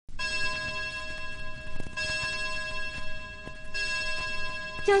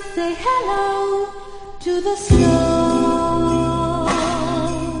Just say hello to the snow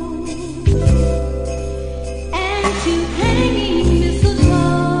and to hanging mistletoe.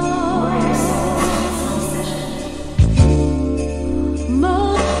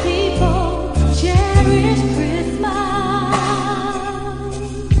 Most people cherish Christmas.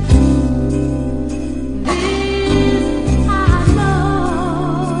 This I know.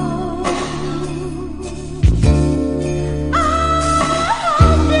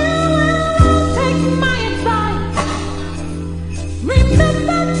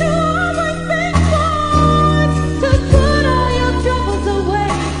 Remember to always think twice, to put all your troubles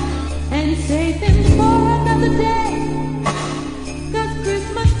away and save them for another day. 'Cause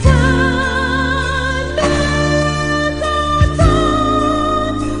Christmas time is our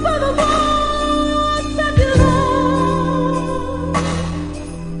time for the ones that you love.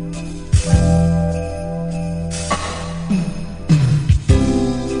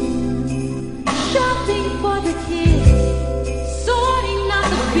 Shopping for the kids, sorting out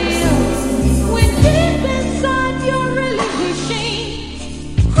the bills, when deep inside you're really wishing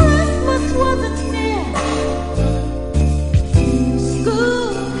Christmas wasn't near.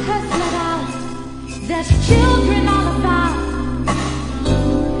 School has let out, there's children all about.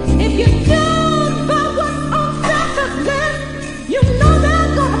 If you don't know what's on Santa's list, you know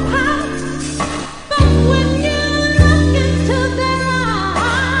they're gonna pout. But when you look into their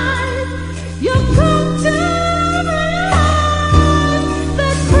eyes, you'll come to realize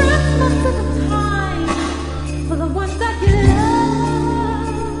that Christmas is a time for the ones that you love.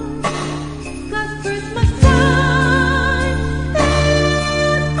 'Cause Christmas time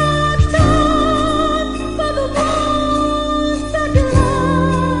is our time for the ones that you love.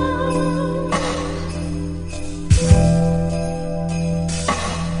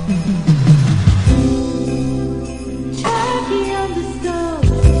 Turkey on the stove,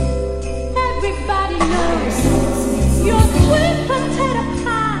 everybody knows your sweet potato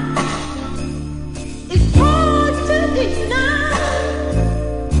pie is hard to deny.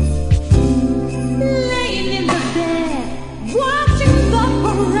 Laying in the bed, watching the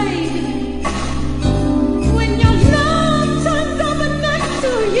parade, when your love turns over next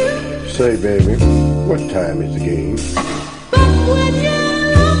to you. Say, baby, what time is the game? But when you